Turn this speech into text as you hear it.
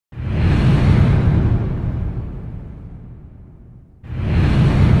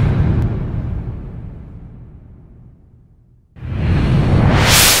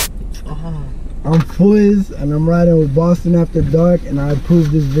Fwis, and I'm riding with Boston After Dark, and I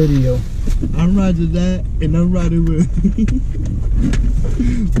approve this video. I'm riding that, and I'm riding with...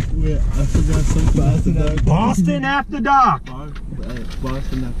 I forgot some Boston After Dark. Boston After Dark.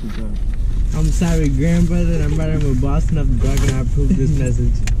 Boston After Dark. I'm Ciree grandbrother, and I'm riding with Boston After Dark, and I approve this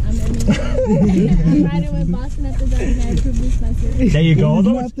message. I'm Emi-Ling. I'm riding with Boston After Dark, and I approve this message. There you go.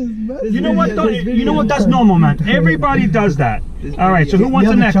 You know what? You know what? That's normal, man. Everybody does that. All right. So who wants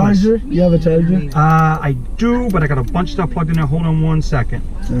a necklace? You have a charger? I do, but I got a bunch of stuff plugged in there. Hold on 1 second.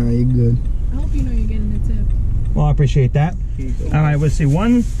 All right, you're good. I hope you know you're getting a tip. Well, I appreciate that. All right. Let's see.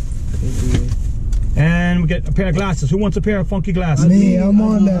 One. And we get a pair of glasses. Who wants a pair of funky glasses? Me, I'm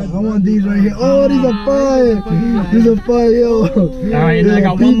on that. I want these right here. Oh, these are fire. These are fire, yo. All right, and I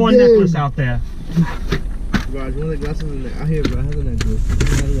got one more necklace out there. Raj, one of the glasses in there. I hear, bro. I have the necklace. I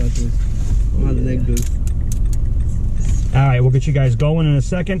have the necklace. All right, we'll get you guys going in a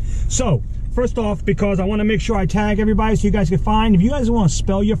second. So, first off, because I want to make sure I tag everybody so you guys can find. If you guys want to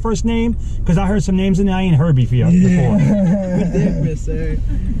spell your first name, because I heard some names in there I ain't heard before. Different, sir.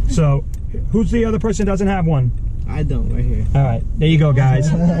 So, who's the other person that doesn't have one? I don't, right here. All right, there you go,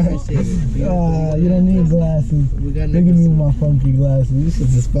 guys. You don't need glasses. Look at me with my funky glasses. This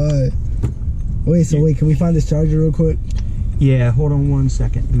is inspired. Wait, can we find this charger real quick? Yeah, hold on 1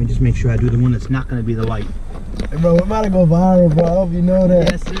 second. Let me just make sure I do the one that's not going to be the light. Hey, bro, we're about to go viral, bro. I hope you know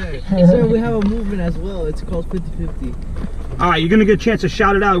that. Yes, sir. Sir, we have a movement as well. It's called 50-50. All right, you're going to get a chance to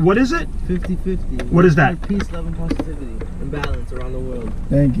shout it out. What is it? 50-50. What is that? Peace, love, and positivity and balance around the world.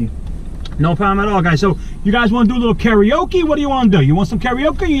 Thank you. No problem at all, guys. So, you guys want to do a little karaoke? What do you want to do? You want some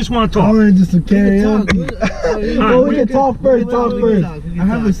karaoke or you just want to talk? I want to do some karaoke. Oh, we can talk first. I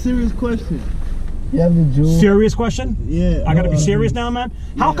have a serious question. You have the jewel? Serious question? Yeah. I got to be serious now, man?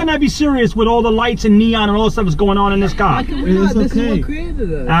 How can I be serious with all the lights and neon and all the stuff that's going on in this car? It's okay. This is what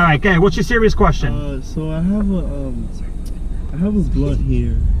created us. All right, okay. What's your serious question? So I have a blunt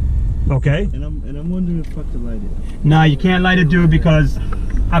here. Okay. And I'm wondering if I can light it. Nah, you can't light it, dude, because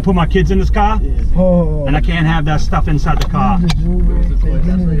I put my kids in this car, and I can't have that stuff inside the car. In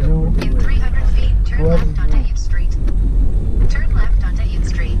 300 feet, turn left onto 8th Street. Turn left onto 8th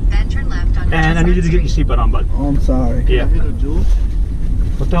Street, then turn left onto And I need you to get your seatbelt on, bud. Oh, I'm sorry. Yeah. Can I hit a jewel?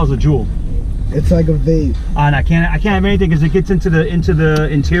 What the hell's a jewel? It's like a vape. And I can't have anything because it gets into the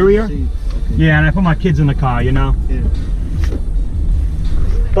interior. Okay. Yeah, and I put my kids in the car, you know. Yeah.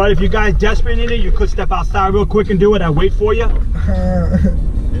 But if you guys desperately need it, you could step outside real quick and do it. I wait for you.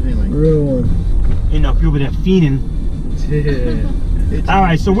 Real one. You know, if you're over there fiending. Yeah. All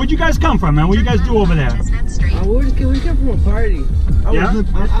right, so where'd you guys come from, man? What do you guys do over there? We came from a party. Yeah?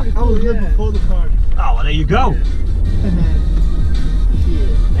 I was lit before the party. Oh, well, there you go.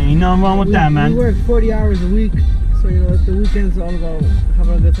 Ain't nothing wrong with that, man. We work 40 hours a week, so you know the weekend's all about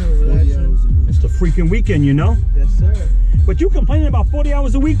having a good time and relaxing. It's the freaking weekend, you know. Yes, sir. But you complaining about 40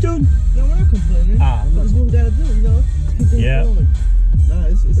 hours a week, dude? No, we're not complaining. That's what we gotta do, you know. Keep things going. Nah,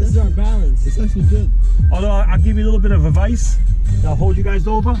 this is our balance. It's actually good. Although I'll give you a little bit of advice that'll hold you guys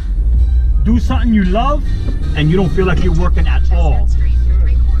over. Do something you love, and you don't feel like you're working at all.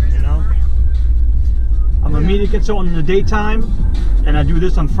 You know. I'm a media consultant in the daytime, and I do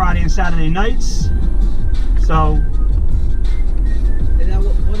this on Friday and Saturday nights. So. And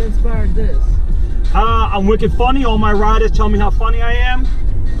what inspired this? I'm wicked funny. All my riders tell me how funny I am.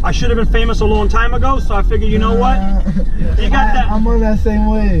 I should have been famous a long time ago, so I figured, you know what? You got that. I'm on that same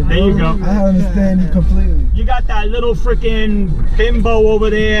wave. There you go. I understand you completely. You got that little freaking bimbo over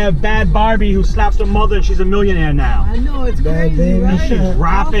there, bad Barbie, who slaps her mother, and she's a millionaire now. I know, it's Bad crazy, baby. right? She's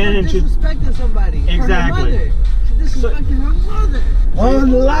rapping and she's disrespecting somebody. Exactly. Her mother. She disrespecting her mother.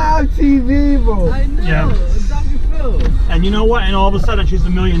 On live TV, bro. I know. Yeah. It's Dr. Phil. And you know what? And all of a sudden, she's a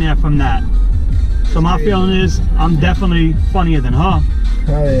millionaire from that. So my feeling is, I'm definitely funnier than her.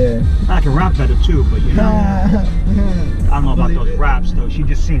 Oh yeah. I can rap better too, but you know, I don't know about those raps though. She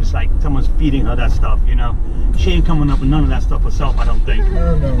just seems like someone's feeding her that stuff, you know. She ain't coming up with none of that stuff herself, I don't think. I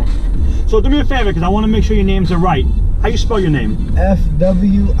don't know. So do me a favor, because I want to make sure your names are right. How you spell your name?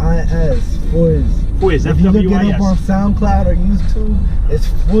 Fwis. Fwis. Fwis. If you look it up on Fwis. SoundCloud or YouTube, it's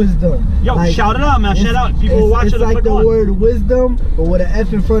wisdom. Yo, like, shout it out, man. Shout out. People who watch it. It's like the word wisdom, but with an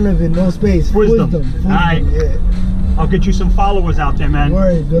F in front of it, no space. Wisdom. Wisdom. All right. Yeah. I'll get you some followers out there, man.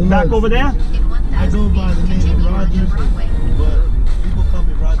 Word, good luck. Back over there? I go by the name of Rogers, but people call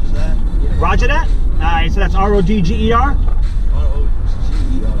me Roger that. Roger that? Alright, so that's R-O-D-G-E-R?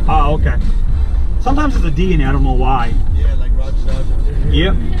 R-O-G-E-R. Oh, okay. Sometimes there's a D in there, I don't know why. Yeah, like Roger Dodger.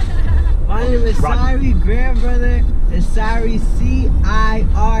 Yep. My name is Ciree grandbrother. It's Ciree,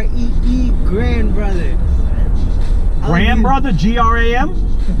 C-I-R-E-E, grandbrother. Grandbrother, G-R-A-M?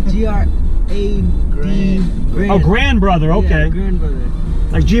 G-R. A.D. Grand. Oh, grandbrother. Okay. Yeah, grandbrother.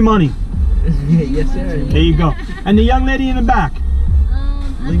 Like G Money. Yes, sir. There you go. And the young lady in the back.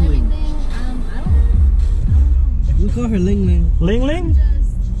 Ling Ling. I don't know. We call her Ling Ling. Ling Ling?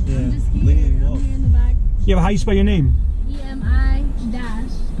 I'm just here. I'm here in the back. Yeah, but how you spell your name? EMI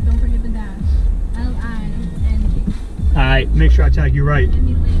dash. Don't forget the dash. LING. Alright, make sure I tag you right.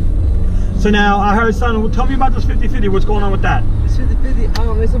 Emi-Ling. So now, I heard, son, tell me about this 50-50. What's going on with that? It's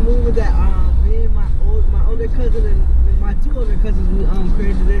 50-50. It's a movement that me and my older cousin and my two older cousins we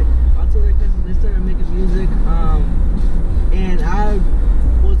created it. My two older cousins, they started making music. And I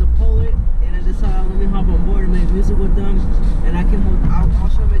was a poet, and I decided let me hop on board and make music with them. And I came up, I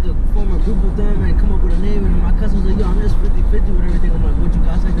was trying to form a group with them and come up with a name. And my cousin was like, yo, I'm just 50-50 with everything. I'm like, what you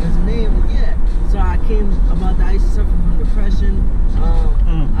guys like as a name? I'm like, yeah. So I came about that. I used to suffer from depression.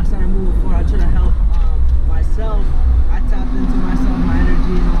 I started moving forward. I tried to help myself. I tapped into myself, my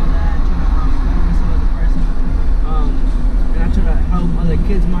energy and all that. I tried to better myself as a person. And I try to help other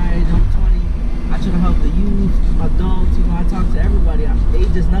kids my age. I'm 20. I try to help the youth, adults. You know, I talk to everybody.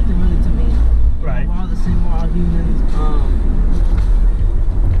 Age is nothing really to me. Right. We're all the same. We're all humans.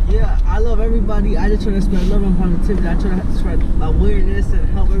 Yeah, I love everybody. I just try to spread love and positivity. I try to spread awareness and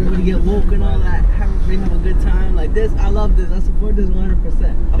help everybody get woke and all that. Everybody have a good time. Like this, I love this. I support this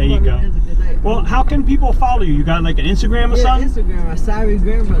 100%. There you go. Well, how can people follow you? You got like an Instagram or something? Instagram, Ciree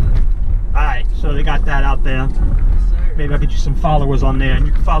grandbrother. Alright, so they got that out there. Maybe I'll get you some followers on there. And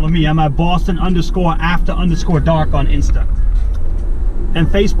you can follow me. I'm at Boston_after_dark on Insta. And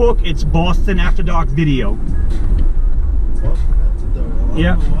Facebook, it's Boston After Dark Video.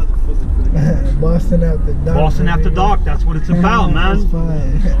 Yeah. Boston After Dark. Boston After Dark, that's what it's about, man. That's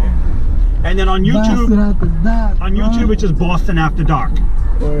fine. And then on YouTube, Boston After Dark, on YouTube, it's just Boston After Dark.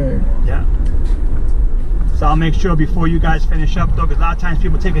 Word. Yeah. So I'll make sure before you guys finish up, though, because a lot of times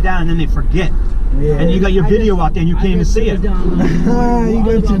people take it down and then they forget. Yeah. And you got your video out there and you can't even see it. You got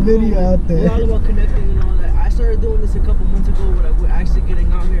your video out there. We're all about connecting and all that. I started doing this a couple months ago, but we're actually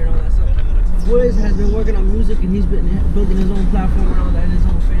getting out here and all that stuff. Fwis has been working on music and he's been building his own platform and all that, and his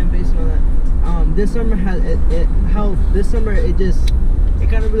own fan base and all that. This summer it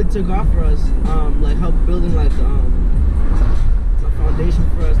kind of really took off for us. Like helped building like a foundation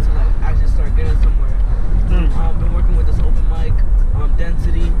for us to like actually start getting somewhere. Been working with this open mic,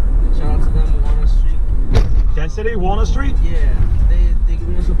 Density. Shout out to them on Walnut Street. Density, Walnut Street? Yeah, they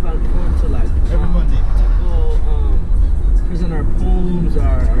giving us a platform to like every Monday to go present our poems,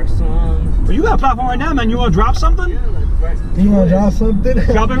 our songs. Well, you got a platform right now, man. You want to drop something? Yeah, like right. You want to drop something?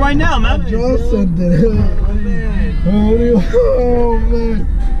 Drop it right now, man. Drop something. Oh man. Oh man.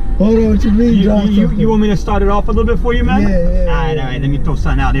 Hold on, what you mean? Drop something? You want me to start it off a little bit for you, man? Yeah. Alright, let me throw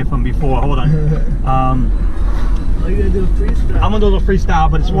something out there from before. Hold on. Oh, you gonna do a freestyle? I'm gonna do a little freestyle,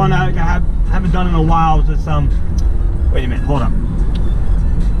 but it's one I haven't done in a while. It's wait a minute, hold up.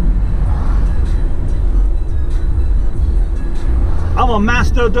 I'm a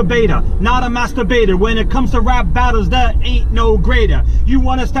master debater, not a masturbator. When it comes to rap battles, there ain't no greater. You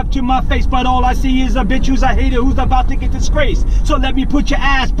wanna step to my face, but all I see is a bitch who's a hater who's about to get disgraced. So let me put your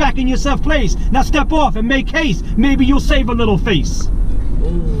ass back in your self place. Now step off and make haste. Maybe you'll save a little face.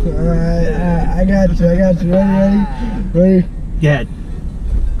 Alright, I got you. Ready? Yeah.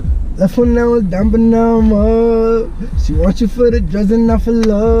 Left one now was down, but now I'm up. She wants you for the drugs and not for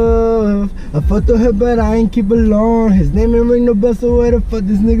love. I fucked with her, but I ain't keep her long. His name ain't ring no bell, so where the fuck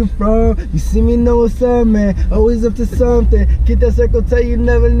this nigga from? You see me, know what's up, man. Always up to something. Keep that circle tight, you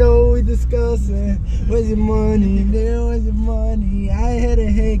never know what we discussing. Where's your money? Nigga, where's your money? I ain't had a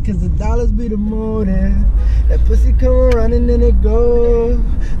hate, cause the dollars be the motive. That pussy come around and then it go.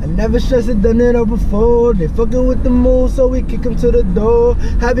 I never stressed it, done it all before. They fucking with the move, so we kick them to the door.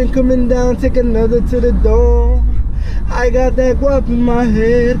 Have been coming down, take another to the door. I got that guap in my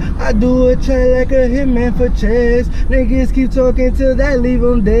head. I do a check like a hitman for checks. Niggas keep talking till that leave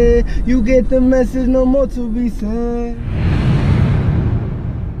them dead. You get the message, no more to be said.